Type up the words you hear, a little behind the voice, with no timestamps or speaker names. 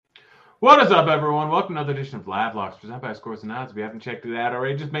What is up, everyone? Welcome to another edition of Live Locks presented by Scores and Odds. If you haven't checked it out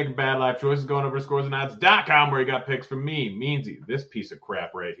already, just making bad life choices, going over to scoresandodds.com where you got picks from me, Meansy, this piece of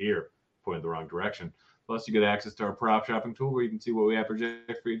crap right here, pointing the wrong direction. Plus, you get access to our prop shopping tool where you can see what we have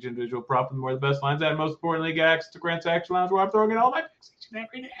projected for each individual prop and where the best lines at. And most importantly, get access to Grant's Action Lounge where I'm throwing in all my picks each and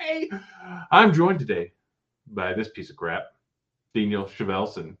every day. I'm joined today by this piece of crap, Daniel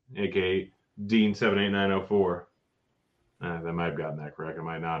Chevelson, a.k.a. Dean78904. That might have gotten that correct. I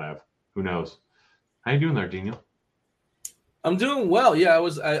might not have. Who knows? How you doing there, Daniel? I'm doing well. Yeah,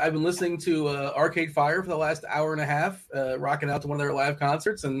 I've been listening to Arcade Fire for the last hour and a half, rocking out to one of their live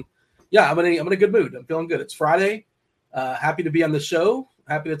concerts, and yeah, I'm in a good mood. I'm feeling good. It's Friday. Happy to be on the show.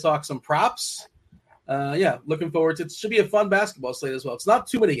 Happy to talk some props. Looking forward to it. Should be a fun basketball slate as well. It's not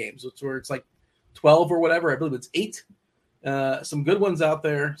too many games. It's like 12 or whatever. I believe it's 8. Some good ones out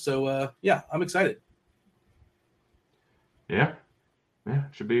there. So I'm excited. Yeah,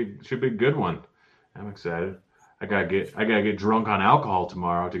 should be a good one. I'm excited. I gotta get drunk on alcohol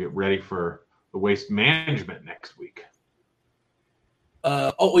tomorrow to get ready for the Waste Management next week.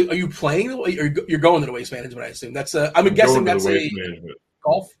 Are you playing? You're going to the Waste Management, I assume. That's I'm guessing that's a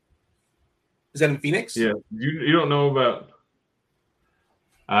golf. Is that in Phoenix? Yeah, you don't know about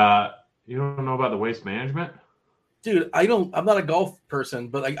the Waste Management, dude. I'm not a golf person,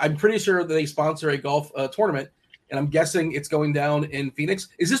 but I'm pretty sure that they sponsor a golf tournament. And I'm guessing it's going down in Phoenix.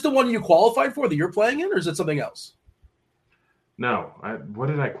 Is this the one you qualified for that you're playing in, or is it something else? No. What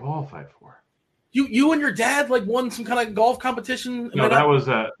did I qualify for? You and your dad won some kind of golf competition? No, that was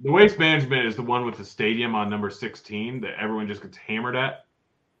the Waste Management is the one with the stadium on number 16 that everyone just gets hammered at.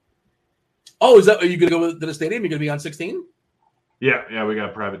 Oh, are you going to go to the stadium? You're going to be on 16? Yeah, we got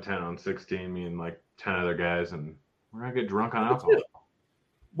a private tent on 16, me and 10 other guys, and we're going to get drunk on alcohol.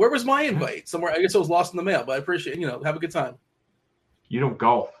 Where was my invite? Somewhere. I guess it was lost in the mail, but I appreciate have a good time. You don't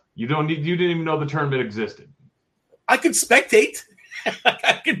golf. You didn't even know the tournament existed. I could spectate.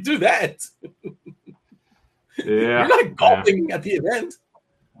 I could do that. Yeah. You're not golfing at the event.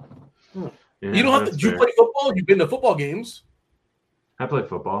 Yeah, you don't have to. Do you play football? You've been to football games. I play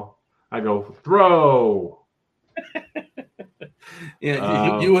football. I go throw.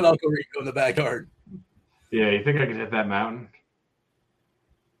 Yeah, you and Uncle Rico in the backyard. Yeah, you think I could hit that mountain?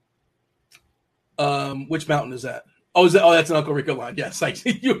 Which mountain is that? Oh, that's an Uncle Rico line. Yes,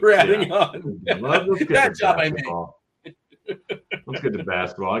 you were adding on. That job I made. Let's get to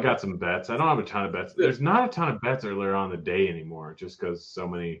basketball. I got some bets. I don't have a ton of bets. There's not a ton of bets earlier on the day anymore, just because so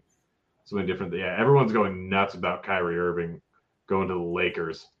many different. Yeah, everyone's going nuts about Kyrie Irving going to the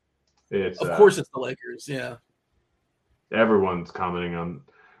Lakers. Of course, it's the Lakers. Yeah, everyone's commenting on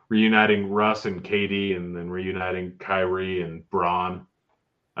reuniting Russ and KD, and then reuniting Kyrie and Braun.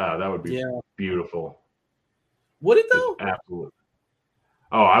 That would be beautiful. Would it though? Absolutely.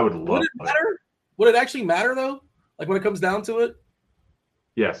 Oh, I would love it. Would it matter? Would it actually matter though? When it comes down to it?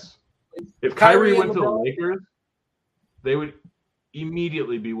 Yes. If Kyrie went to the Lakers, they would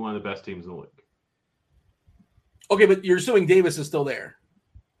immediately be one of the best teams in the league. Okay, but you're assuming Davis is still there.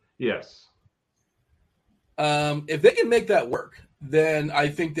 Yes. If they can make that work, then I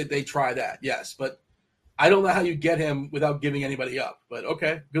think that they try that. Yes, but I don't know how you get him without giving anybody up, but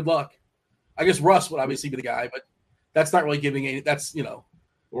okay, good luck. I guess Russ would obviously be the guy, but that's not really giving any. That's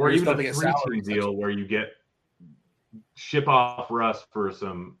or even a 3-2 deal where you ship off Russ for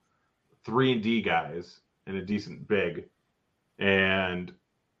some 3-and-D guys and a decent big, and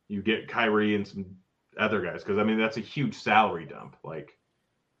you get Kyrie and some other guys because that's a huge salary dump.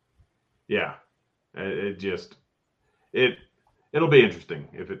 It'll be interesting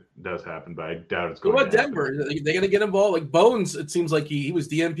if it does happen, but I doubt it's going to happen. What about Denver? Are they going to get involved? Bones, it seems like he was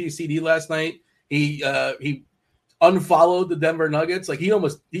DNP CD last night. He unfollowed the Denver Nuggets.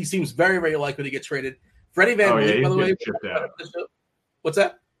 He seems very, very likely to get traded. Freddie VanVleet, by the way. Shipped out. What's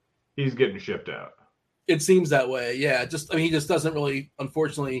that? He's getting shipped out. It seems that way. Yeah. He just doesn't really,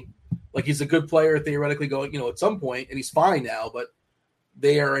 unfortunately, he's a good player theoretically going, at some point, and he's fine now, but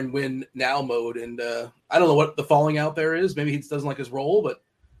they are in win now mode, and I don't know what the falling out there is. Maybe he doesn't like his role, but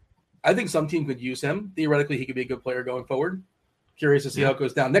I think some team could use him. Theoretically, he could be a good player going forward. Curious to see how it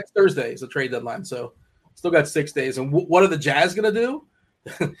goes down. Next Thursday is the trade deadline, so still got 6 days. And what are the Jazz going to do?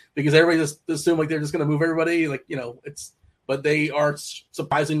 Because everybody just assume they're just going to move everybody. But they are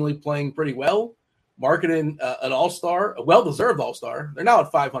surprisingly playing pretty well. Marketing an all-star, a well-deserved all-star. They're now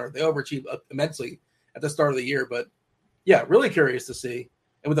at 500. They overachieved immensely at the start of the year, but yeah, really curious to see.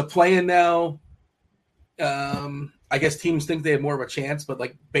 And with the play-in now, I guess teams think they have more of a chance, but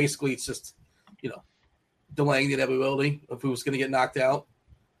basically it's just, delaying the inevitability of who's going to get knocked out.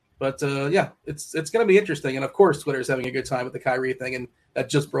 But yeah, it's going to be interesting. And of course, Twitter's having a good time with the Kyrie thing, and that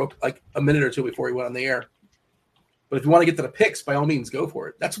just broke like a minute or two before he went on the air. But if you want to get to the picks, by all means, go for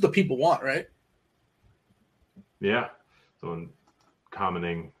it. That's what the people want, right? Yeah. Someone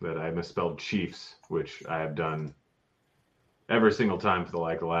commenting that I misspelled Chiefs, which I have done every single time for the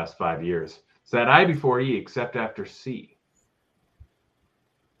last 5 years. It's that I before E except after C.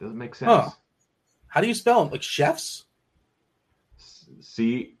 Doesn't make sense. Huh. How do you spell them? Like chefs?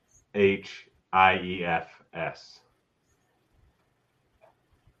 CHIEFS.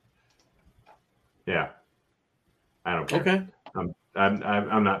 Yeah. I don't care. Okay.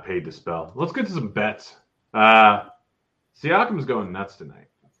 I'm not paid to spell. Let's get to some bets. Siakam's going nuts tonight.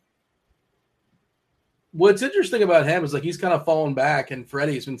 What's interesting about him is like he's kind of fallen back and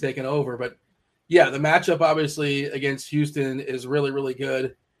Freddie's been taking over. But yeah, the matchup obviously against Houston is really, really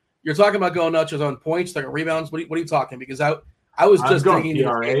good. You're talking about going nuts on points, like rebounds. What are you talking? Because I was just going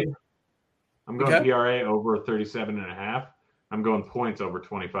PRA. I'm going PRA over 37.5. I'm going points over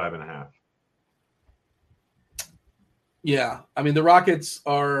 25.5. Yeah, I mean the Rockets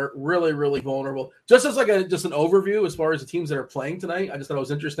are really, really vulnerable. Just as just an overview as far as the teams that are playing tonight, I just thought it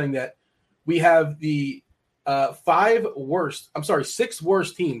was interesting that we have the 6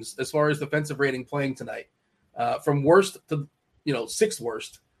 worst teams as far as defensive rating playing tonight, from worst to 6th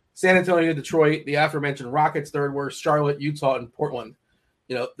worst. San Antonio, Detroit, the aforementioned Rockets 3rd worst, Charlotte, Utah, and Portland.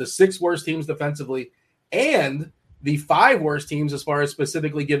 The 6 worst teams defensively, and the 5 worst teams as far as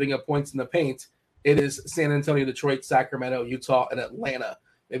specifically giving up points in the paint. It is San Antonio, Detroit, Sacramento, Utah, and Atlanta.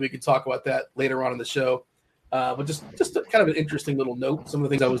 Maybe we could talk about that later on in the show. But just kind of an interesting little note, some of the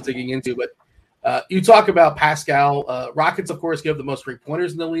things I was digging into. But you talk about Pascal. Rockets, of course, give the most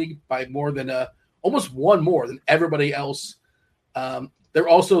three-pointers in the league by more than almost one more than everybody else. They're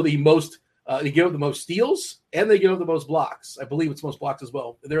also the most they give up the most steals, and they give up the most blocks. I believe it's most blocks as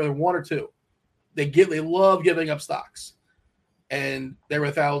well. They're either 1 or 2. They love giving up stocks. And they're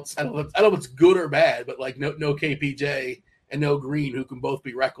without, I don't know if it's good or bad, but like no KPJ and no Green, who can both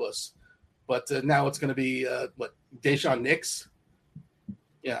be reckless. But now it's going to be Deshaun Nix.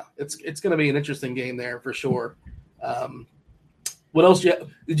 Yeah, it's going to be an interesting game there for sure. What else?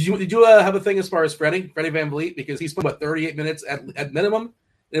 Did you have a thing as far as Freddie VanVleet, because he's played about 38 minutes at minimum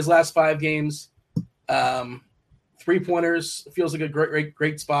in his last 5 games. 3-pointers feels like a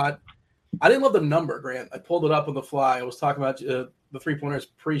great spot. I didn't love the number, Grant. I pulled it up on the fly. I was talking about the 3-pointers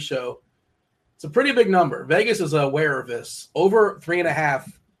pre-show. It's a pretty big number. Vegas is aware of this. Over 3.5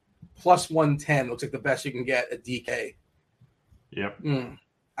 plus 110 looks like the best you can get at DK. Yep.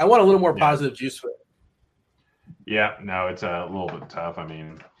 I want a little more positive juice for it. Yeah, no, it's a little bit tough. I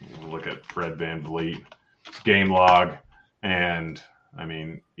mean, look at Fred VanVleet game log, and I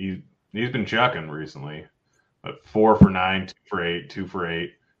mean he's been chucking recently, but 4 for 9, 2 for 8, 2 for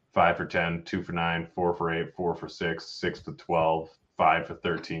 8. 5 for 10, 2 for 9, 4 for 8, 4 for 6, 6 for 12, 5 for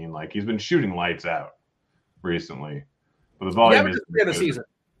 13. Like he's been shooting lights out recently. But the volume is in the season.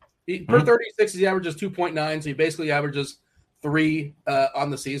 Per 36, he averages 2.9, so he basically averages 3 on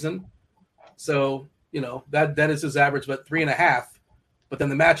the season. So that is his average, but 3.5. But then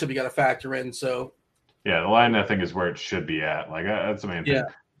the matchup you got to factor in. So yeah, the line I think is where it should be at. Like that's the main thing. Yeah.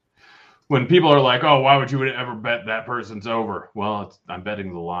 When people are like, "Oh, why would you ever bet that person's over?" Well, I'm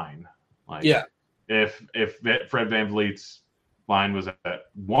betting the line. Like, yeah, if Fred VanVleet's line was at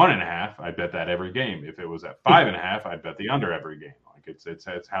 1.5, I'd bet that every game. If it was at 5.5, I'd bet the under every game. Like it's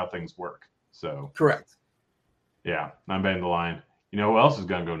how things work. So correct. Yeah, I'm betting the line. You know who else is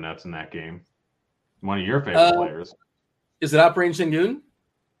going to go nuts in that game? One of your favorite players. Is it Alperen Sengun?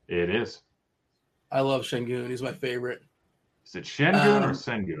 It is. I love Sengun. He's my favorite. Is it Sengun or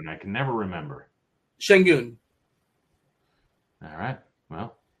Sengun? I can never remember. Sengun. All right.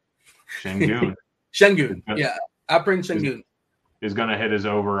 Well, Sengun. Sengun. Yeah. Alperen Sengun is going to hit his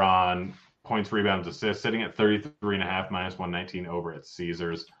over on points, rebounds, assists, sitting at 33.5 minus 119 over at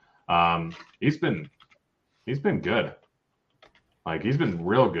Caesars. He's been good. Like he's been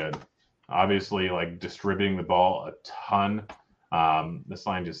real good. Obviously, like distributing the ball a ton. This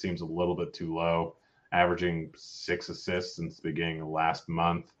line just seems a little bit too low. Averaging 6 assists since the beginning of last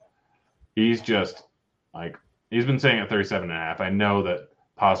month. He's just like he's been saying at 37.5. I know that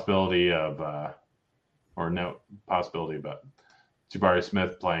possibility of but Jabari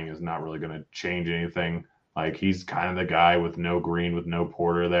Smith playing is not really going to change anything. Like he's kind of the guy with no Green, with no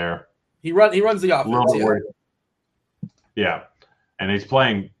Porter there. He runs the offense. Yeah, and he's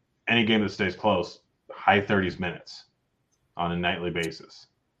playing any game that stays close, high 30s minutes on a nightly basis.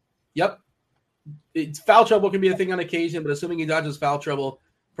 Yep. Foul trouble can be a thing on occasion, but assuming he dodges foul trouble,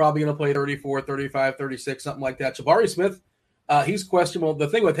 probably going to play 34, 35, 36, something like that. Jabari Smith, He's questionable. The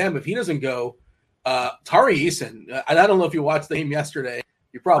thing with him, if he doesn't go, Tari Eason, and I don't know if you watched the game yesterday.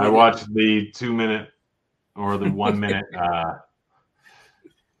 You probably I watched the 2-minute or the 1 minute,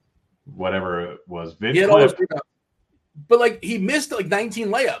 whatever it was, vid clip. But like he missed like 19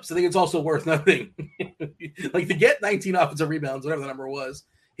 layups. I think it's also worth noting. Like to get 19 offensive rebounds, whatever the number was,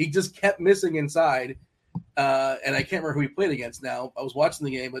 he just kept missing inside. And I can't remember who he played against now. I was watching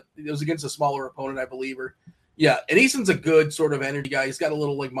the game, but it was against a smaller opponent, I believe. And Eason's a good sort of energy guy. He's got a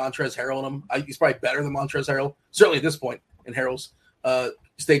little like Montrezl Harrell in him. He's probably better than Montrezl Harrell, certainly at this point in Harrell's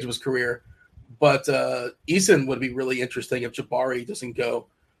stage of his career. But Eason would be really interesting if Jabari doesn't go.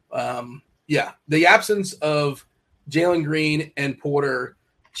 The absence of Jalen Green and Porter,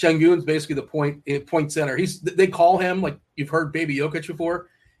 Şengün's basically the point center. They call him, like you've heard, Baby Jokic before,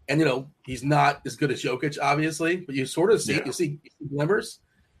 and he's not as good as Jokic, obviously, but you sort of see you see glimmers.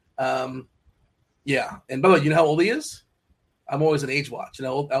 And by the way, you know how old he is? I'm always an age watch. You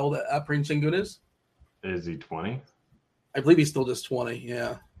know how old Alperen Şengün is? Is he 20? I believe he's still just 20.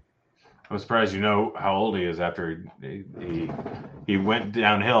 Yeah. I'm surprised you know how old he is after he went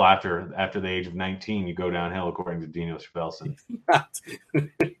downhill after the age of 19. You go downhill, according to Dino Schvelson.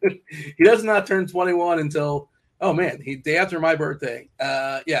 He does not turn 21 until, day after my birthday.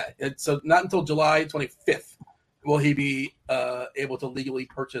 So not until July 25th will he be able to legally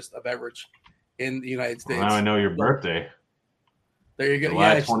purchase a beverage in the United States. Well, now I know your birthday. There you go.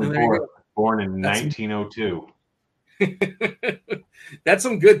 July 24th, born in 1902. That's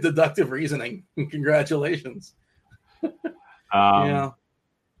some good deductive reasoning. Congratulations. Yeah.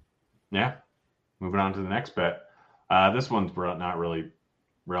 Moving on to the next bet. This one's not really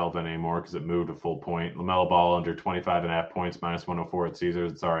relevant anymore because it moved a full point. LaMelo Ball under 25.5 points, -104 at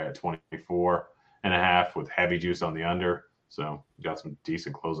Caesars. It's already at 24.5 with heavy juice on the under. So you got some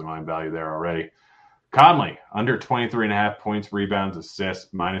decent closing line value there already. Conley, under 23.5 points, rebounds,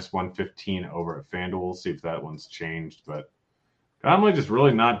 assists, -115 over at FanDuel. We'll see if that one's changed. But Conley just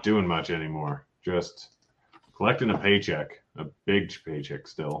really not doing much anymore. Just collecting a paycheck, a big paycheck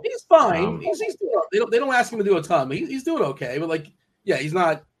still. He's fine. He's doing, they don't ask him to do a ton. He's doing okay. But he's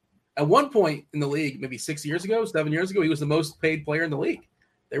not. At one point in the league, maybe 7 years ago, he was the most paid player in the league.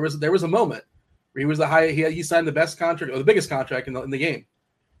 There was a moment where he was the high. He signed the best contract or the biggest contract in the game.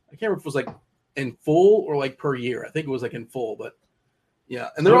 I can't remember if it was like in full or like per year. I think it was like in full, but yeah.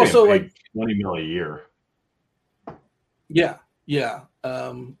 And they're also like $20 million a year. Yeah.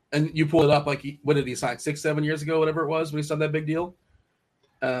 And you pull it up, like, what did he sign 6-7 years ago, whatever it was, when he signed that big deal?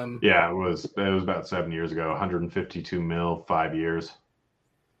 It was about 7 years ago, 152 mil, 5 years.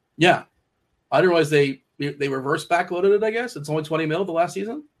 Yeah. I didn't realize they reverse backloaded it, I guess. It's only 20 mil the last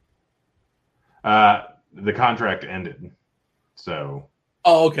season. The contract ended. So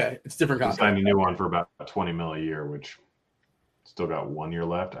oh, okay. It's different contract. Signed a new one for about 20 mil a year, which still got 1 year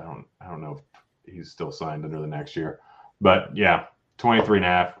left. I don't know if he's still signed under the next year. But yeah,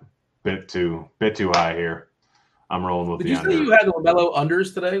 23.5, bit too high here. I'm rolling with the under. Did you say you had LaMelo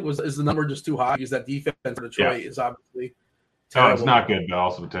unders today? Is the number just too high? Because that defense for Detroit is obviously terrible. No, it's not good, but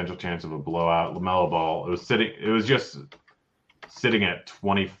also potential chance of a blowout. LaMelo Ball, it was just sitting at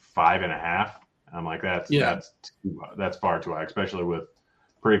 25.5. I'm like, that's far too high, especially with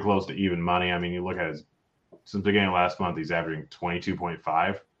pretty close to even money. I mean, you look at since the beginning of last month, he's averaging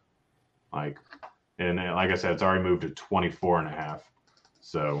 22.5. And like I said, it's already moved to 24.5.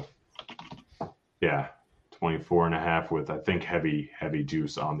 So, yeah, 24.5 with, I think, heavy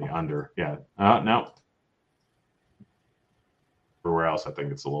juice on the under. Yeah. No. Everywhere else, I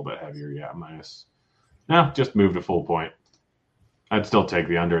think it's a little bit heavier. Yeah, minus. No, just moved a full point. I'd still take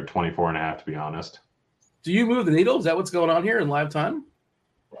the under at 24.5, to be honest. Do you move the needle? Is that what's going on here in live time?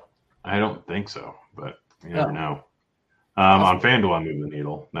 I don't think so, but you never know. On FanDuel, I move the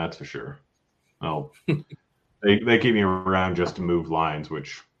needle. That's for sure. Oh, they keep me around just to move lines,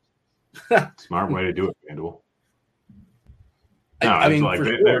 which smart way to do it, FanDuel. No, I mean,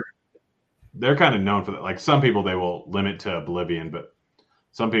 they're kind of known for that. Like some people, they will limit to oblivion, but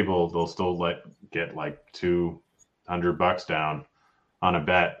some people they'll still get like $200 down on a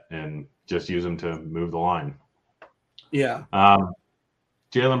bet and just use them to move the line. Yeah.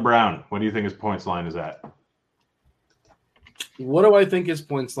 Jaylen Brown, what do you think his points line is at? What do I think his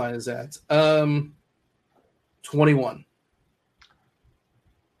points line is at? 21.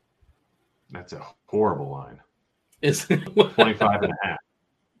 That's a horrible line. It's 25.5.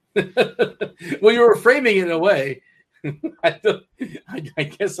 Well, you were framing it in a way. I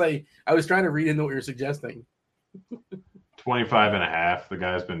guess I was trying to read into what you're suggesting. 25.5. The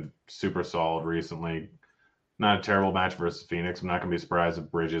guy's been super solid recently. Not a terrible match versus Phoenix. I'm not going to be surprised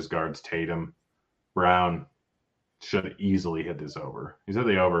if Bridges guards Tatum. Brown, should easily hit this over. He's hit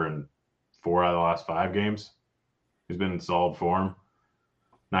the over in 4 out of the last 5 games. He's been in solid form.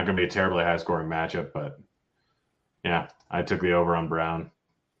 Not going to be a terribly high-scoring matchup, but yeah, I took the over on Brown.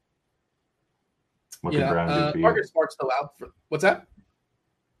 What can Brown do for you? Marcus Smart's still out. What's that?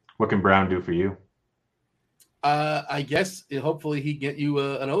 What can Brown do for you? I guess hopefully he get you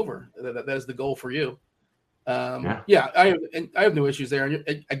an over. That is the goal for you. I have no issues there.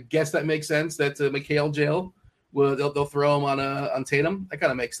 I guess that makes sense. That McHale jail, they'll throw him on Tatum. That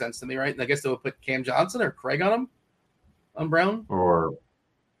kind of makes sense to me, right? And I guess they would put Cam Johnson or Craig on him, on Brown, or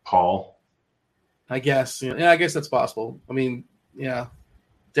Paul. I guess. Yeah, I guess that's possible. I mean, yeah,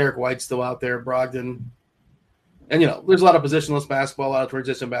 Derek White's still out there, Brogdon, and there's a lot of positionless basketball, a lot of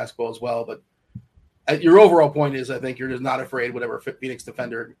transition basketball as well. But your overall point is, I think you're just not afraid whatever Phoenix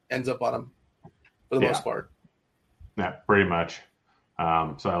defender ends up on him for the most part. Yeah, pretty much.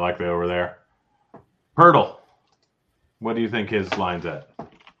 So I like the over there. Pirtle, what do you think his line's at?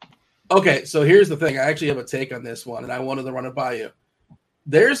 Okay, so here's the thing. I actually have a take on this one, and I wanted to run it by you.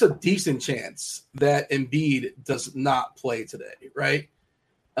 There's a decent chance that Embiid does not play today, right?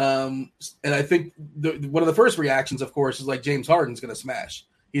 And I think one of the first reactions, of course, is like James Harden's going to smash.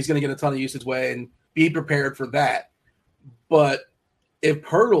 He's going to get a ton of usage way and be prepared for that. But if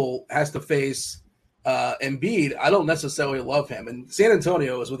Pirtle has to face Embiid, I don't necessarily love him. And San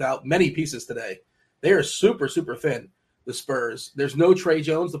Antonio is without many pieces today. They are super, super thin, the Spurs. There's no Trey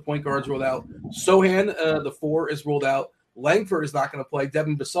Jones. The point guard's ruled out. Sohan, the 4, is ruled out. Langford is not going to play.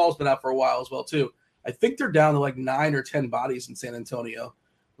 Devin Vassell's been out for a while as well, too. I think they're down to like 9 or 10 bodies in San Antonio.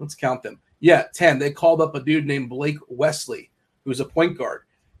 Let's count them. Yeah, 10. They called up a dude named Blake Wesley, who's a point guard.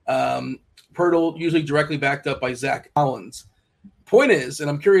 Pirtle usually directly backed up by Zach Collins. Point is, and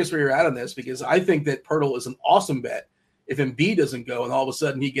I'm curious where you're at on this, because I think that Pirtle is an awesome bet if Embiid doesn't go and all of a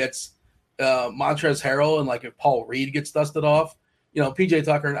sudden he gets Montrezl Harrell and like if Paul Reed gets dusted off. PJ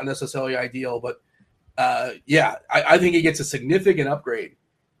Tucker, not necessarily ideal, but I think he gets a significant upgrade.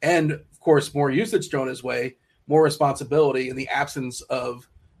 And, of course, more usage thrown his way, more responsibility in the absence of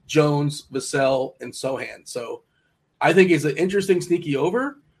Jones, Vassell, and Sohan. So I think he's an interesting sneaky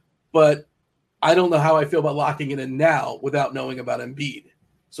over, but I don't know how I feel about locking it in now without knowing about Embiid.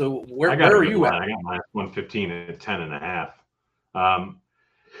 So where are you at? I got minus 115 at 10.5.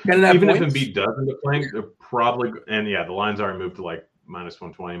 Even if Embiid does end up playing, they're probably – and, the lines are moved to like minus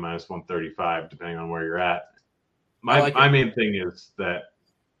 120, minus 135, depending on where you're at. My main thing is that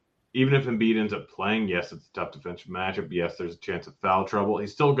even if Embiid ends up playing, yes, it's a tough defensive matchup. Yes, there's a chance of foul trouble.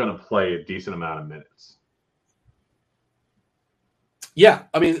 He's still going to play a decent amount of minutes. Yeah,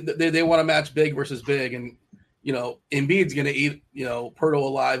 I mean, they want to match big versus big, and Embiid's going to eat Pirtle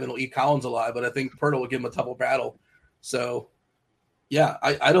alive and he'll eat Collins alive, but I think Pirtle will give him a double battle. So, yeah,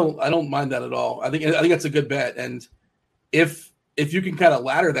 I don't mind that at all. I think that's a good bet, and if you can kind of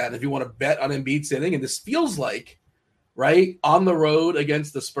ladder that, if you want to bet on Embiid sitting, and this feels like right on the road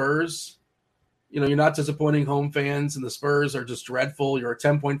against the Spurs, you're not disappointing home fans, and the Spurs are just dreadful. You're a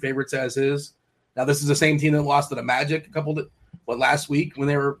 10-point favorites as is. Now this is the same team that lost to the Magic last week when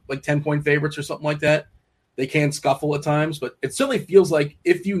they were like 10-point favorites or something like that. They can scuffle at times, but it certainly feels like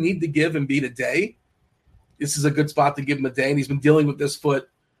if you need to give Embiid a day, this is a good spot to give him a day. And he's been dealing with this foot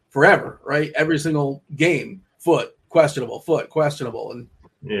forever, right? Every single game, foot questionable. And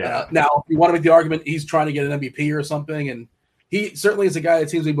now if you want to make the argument he's trying to get an MVP or something, and he certainly is a guy that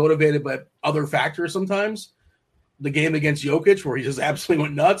seems to be motivated by other factors sometimes. The game against Jokic where he just absolutely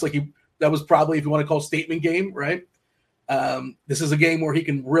went nuts. That was probably, if you want to call it, statement game, right? This is a game where he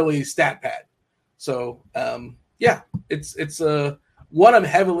can really stat pad. So, it's one I'm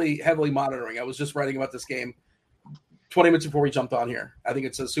heavily monitoring. I was just writing about this game 20 minutes before we jumped on here. I think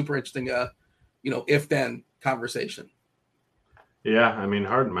it's a super interesting, if-then conversation. Yeah, I mean,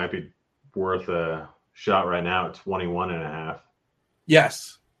 Harden might be worth a shot right now at 21.5.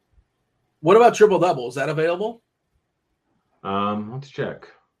 Yes. What about triple-double? Is that available? Let's check.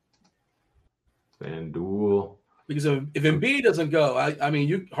 FanDuel. Because if Embiid doesn't go,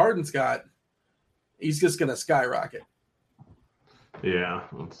 Harden's he's just going to skyrocket. Yeah,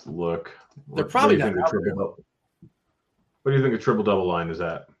 let's look. They're probably not. What do you think a triple-double line is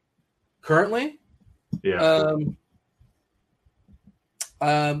at? Currently? Yeah.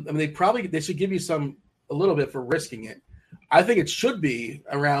 They should give you a little bit for risking it. I think it should be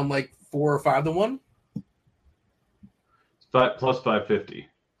around like 4 or 5 to 1. Plus 550.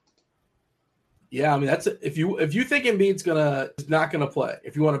 Yeah, I mean that's if you think Embiid's not gonna play.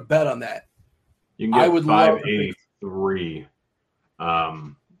 If you want to bet on that, you can get 583.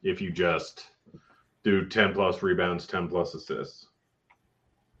 If you just do 10 plus rebounds, 10 plus assists.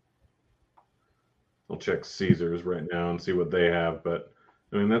 I'll check Caesars right now and see what they have. But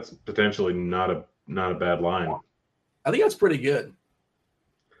I mean, that's potentially not a bad line. I think that's pretty good.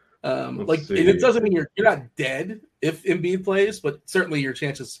 Let's see. It doesn't mean you're not dead if Embiid plays, but certainly your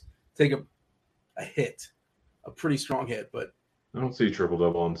chances take a hit, a pretty strong hit. But I don't see triple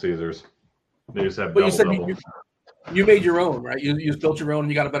double on Caesars. They just have but you double said double. you made your own, right? You just built your own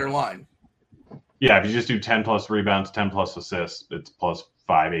and you got a better line. Yeah, if you just do 10 plus rebounds, 10 plus assists, it's plus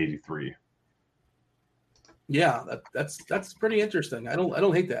 583. Yeah, that's pretty interesting. I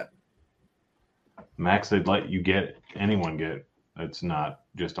don't hate that. Max they'd let you get anyone get. It's not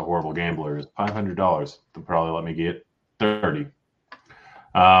just a horrible gambler. It's $500. They'll probably let me get 30.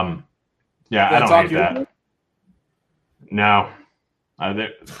 Yeah, I don't hate that. No.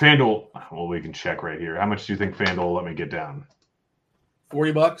 FanDuel, well, we can check right here. How much do you think FanDuel will let me get down?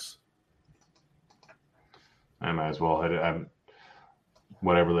 $40. I might as well hit it.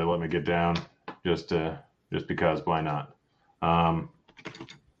 Whatever they let me get down, just because. Why not?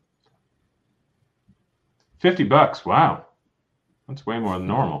 $50. Wow, that's way more than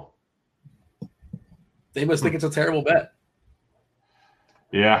normal. They must think it's a terrible bet.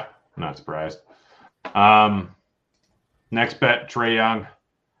 Yeah, I'm not surprised. Next bet, Trae Young.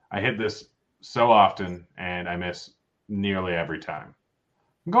 I hit this so often, and I miss nearly every time.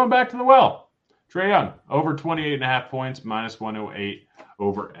 I'm going back to the well. Trae Young, over 28.5 points, minus 108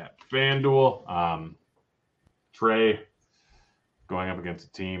 over at FanDuel. Trae going up against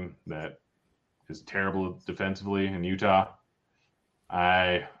a team that is terrible defensively in Utah.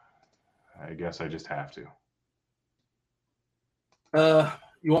 I guess I just have to.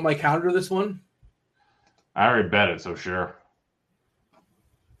 You want my counter to this one? I already bet it, so sure.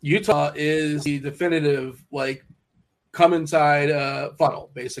 Utah is the definitive, come inside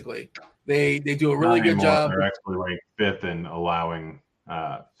funnel, basically. They do a really good job. They're actually ranked fifth in allowing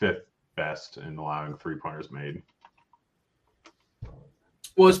fifth best in allowing 3-pointers made.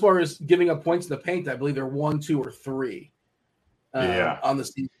 Well, as far as giving up points in the paint, I believe they're 1, 2, or 3 on the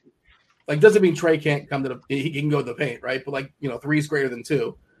season. Doesn't mean Trae can't come to he can go to the paint, right? But 3 is greater than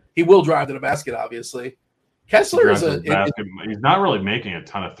 2. He will drive to the basket, obviously. Kessler is he's not really making a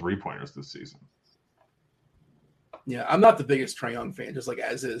ton of 3-pointers this season. Yeah, I'm not the biggest Trae Young fan, just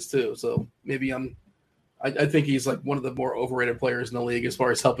as is too. So maybe I think he's one of the more overrated players in the league as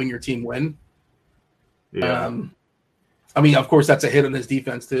far as helping your team win. Yeah. I mean, of course, that's a hit on his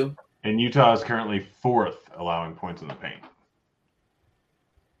defense too. And Utah is currently 4th allowing points in the paint.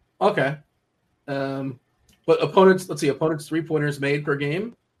 Okay. But opponents 3-pointers made per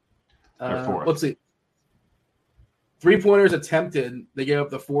game. They're 4th. Let's see. 3-pointers attempted, they gave up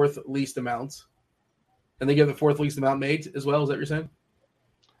the 4th least amount. And they give the 4th least amount made as well. Is that what you're saying?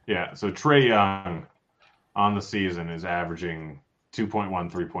 Yeah. So Trae Young on the season is averaging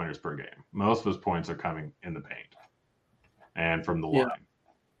 2.1 3-pointers per game. Most of his points are coming in the paint and from the line.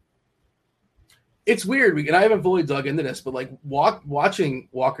 It's weird. And I haven't fully dug into this, but watching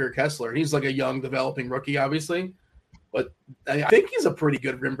Walker Kessler, he's a young developing rookie, obviously. But I think he's a pretty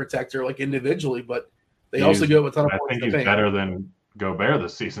good rim protector, individually. But they also give up a ton of points. I think he's better than Gobert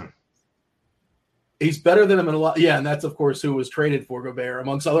this season. He's better than him in a lot. Yeah, and that's, of course, who was traded for Gobert,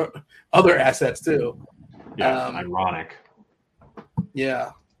 amongst other assets, too. Yeah, ironic. Yeah.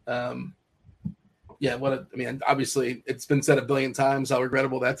 Obviously, it's been said a billion times how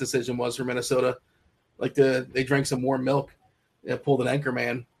regrettable that decision was for Minnesota. They drank some warm milk, pulled an anchor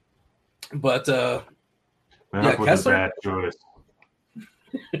man. But, Kessler. A bad choice.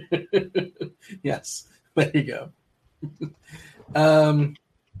 Yes, there you go.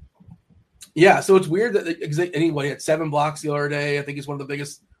 Yeah, so it's weird that anyway, he had 7 blocks the other day. I think he's one of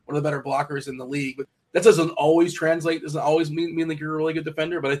the better blockers in the league. But that doesn't always translate. Doesn't always mean you're a really good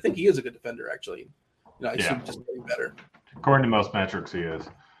defender. But I think he is a good defender, actually. I assume just getting better. According to most metrics, he is.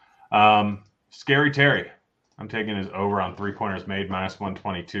 Scary Terry. I'm taking his over on 3-pointers made, minus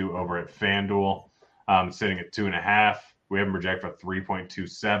 122 over at FanDuel. Sitting at 2.5. We have him projected for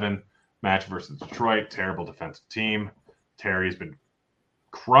 3.27. Match versus Detroit. Terrible defensive team. Terry's been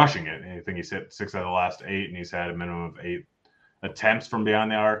crushing it. I think he's hit 6 out of the last 8, and he's had a minimum of 8 attempts from beyond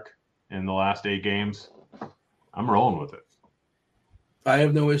the arc in the last 8 games. I'm rolling with it. I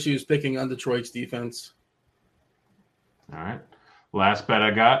have no issues picking on Detroit's defense. All right. Last bet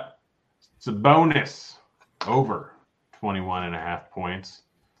I got. It's a bonus. Over 21.5 points.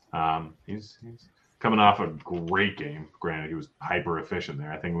 He's coming off a great game. Granted, he was hyper efficient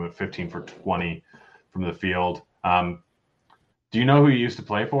there. I think he went 15 for 20 from the field. Do you know who he used to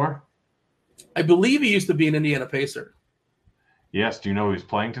play for? I believe he used to be an Indiana Pacer. Yes. Do you know who he's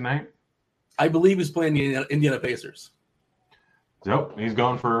playing tonight? I believe he's playing the Indiana Pacers. So he's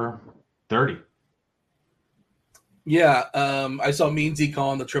going for 30. Yeah, I saw Meansy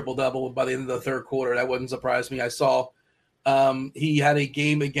calling the triple double by the end of the third quarter. That wouldn't surprise me. I saw he had a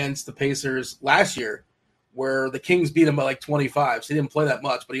game against the Pacers last year where the Kings beat him by like 25. So he didn't play that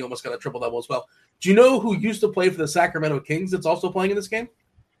much, but he almost got a triple double as well. Do you know who used to play for the Sacramento Kings that's also playing in this game?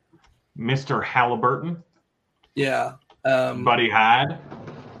 Mr. Halliburton. Yeah. Buddy Hyde.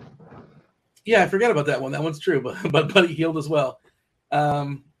 Yeah, I forgot about that one. That one's true, but Buddy Hield as well.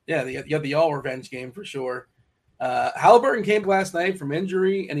 Yeah, you got the all revenge game for sure. Halliburton came last night from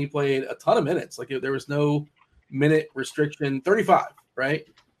injury, and he played a ton of minutes. Like there was no minute restriction. 35, right?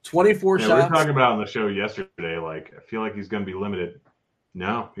 24 shots. We were talking about on the show yesterday. Like, I feel like he's going to be limited.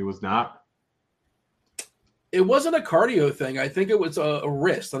 No, he was not. It wasn't a cardio thing. I think it was a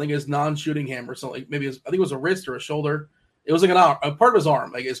wrist. I think it was non-shooting hand or something. Maybe I think it was a wrist or a shoulder. It was like an arm, a part of his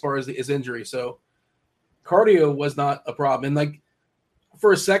arm, like as far as his injury. So cardio was not a problem. And like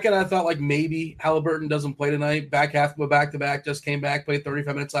for a second, I thought like maybe Halliburton doesn't play tonight. Back half of a back-to-back, just came back, played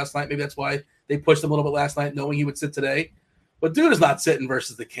 35 minutes last night. Maybe that's why they pushed him a little bit last night, knowing he would sit today. But dude is not sitting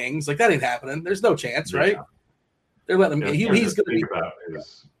versus the Kings. Like that ain't happening. There's no chance, right? They're letting him. He's going to be about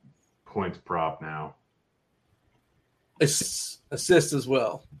his points prop now. Assists as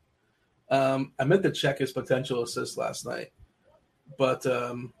well. I meant to check his potential assists last night, but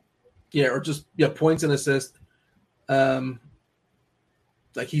points and assists. I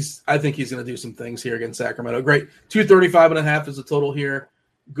think he's going to do some things here against Sacramento. Great, 235.5 is the total here.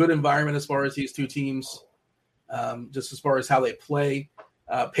 Good environment as far as these two teams, just as far as how they play.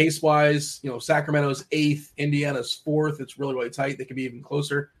 Pace wise, Sacramento's 8th, Indiana's 4th. It's really, really tight. They could be even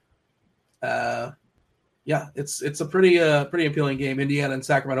closer. It's a pretty appealing game. Indiana and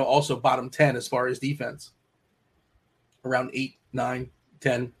Sacramento also bottom 10 as far as defense. Around 8, 9,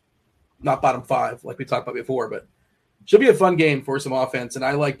 10. Not bottom 5 like we talked about before, but should be a fun game for some offense. And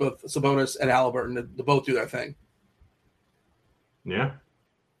I like both Sabonis and Halliburton to both do their thing. Yeah.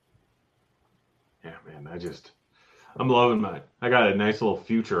 Yeah, man. I'm loving I got a nice little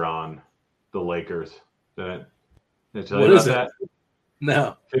future on the Lakers. Did I tell you about that?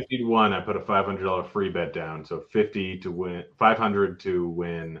 No. 50 to 1. I put a $500 free bet down. So 50 to win, 500 to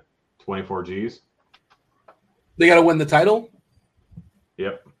win 24 G's. They got to win the title?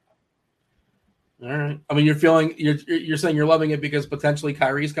 Yep. All right. I mean, you're saying you're loving it because potentially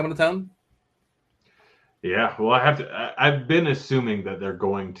Kyrie's coming to town? Yeah. Well, I've been assuming that they're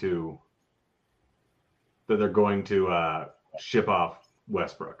going to ship off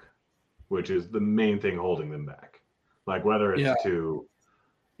Westbrook, which is the main thing holding them back. Like whether it's to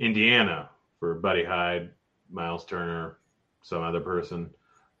Indiana for Buddy Hyde, Miles Turner, some other person,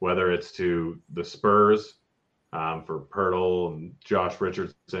 whether it's to the Spurs for Pirtle and Josh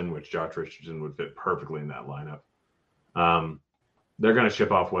Richardson, which Josh Richardson would fit perfectly in that lineup. They're going to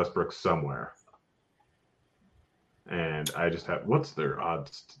ship off Westbrook somewhere. And I just what's their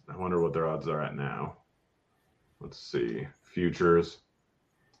odds? I wonder what their odds are at now. Let's see. Futures.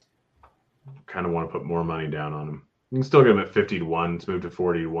 Kind of want to put more money down on them. You can still get them at 50 to 1. It's moved to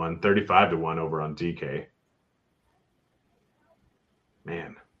 40 to 1, 35 to 1 over on DK.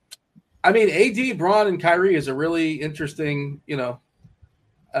 Man. I mean, AD, Braun, and Kyrie is a really interesting,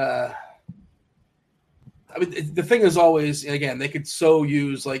 I mean, the thing is always, again, they could so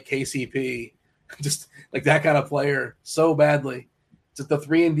use like KCP, just like that kind of player so badly. Just the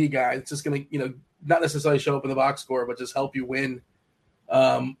 3-and-D guy. It's just going to, not necessarily show up in the box score, but just help you win.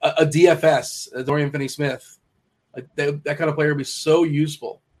 A DFS, a Dorian Finney-Smith. Like that kind of player would be so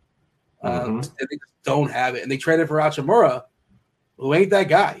useful. And they just don't have it. And they traded for Hachimura, who ain't that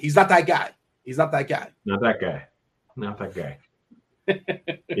guy. He's not that guy. Not that guy.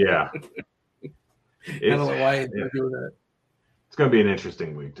 Yeah. I don't know why they're doing that. It's going to be an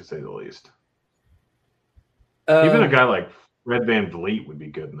interesting week, to say the least. Even a guy like Fred VanVleet would be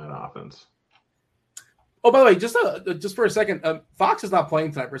good in that offense. Oh, by the way, just for a second, Fox is not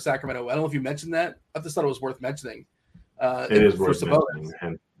playing tonight for Sacramento. I don't know if you mentioned that. I just thought it was worth mentioning. It is worth mentioning.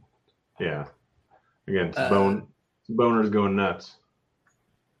 And, yeah. Again, Boner's going nuts.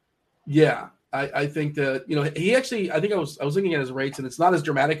 Yeah, I think that he actually. I think I was looking at his rates, and it's not as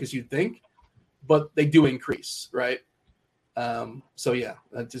dramatic as you'd think, but they do increase, right? So yeah,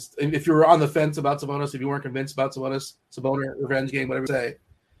 just if you were on the fence about Sabonis, if you weren't convinced about Sabonis, revenge game, whatever you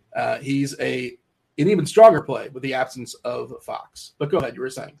say, he's an even stronger play with the absence of Fox. But go ahead, you were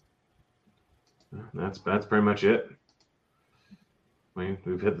saying. That's pretty much it. We've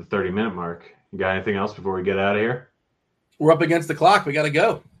hit the 30-minute mark. You got anything else before we get out of here? We're up against the clock. We got to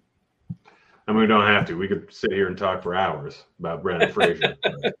go. I mean, we don't have to. We could sit here and talk for hours about Brendan Fraser.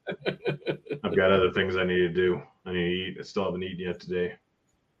 I've got other things I need to do. I need to eat. I still haven't eaten yet today.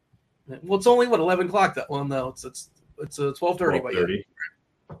 Well, it's only 11 o'clock that one though. It's 12:30 by you.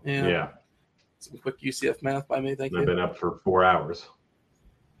 Yeah. Some quick UCF math by me. Thank you. I've been up for 4 hours.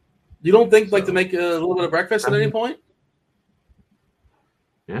 You don't think to make a little bit of breakfast at any point?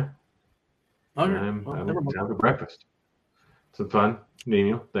 Yeah. I'm down for breakfast. Some fun.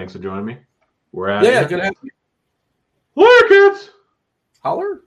 Nino, thanks for joining me. We're out. Yeah, good to have you. Later, kids. Holler.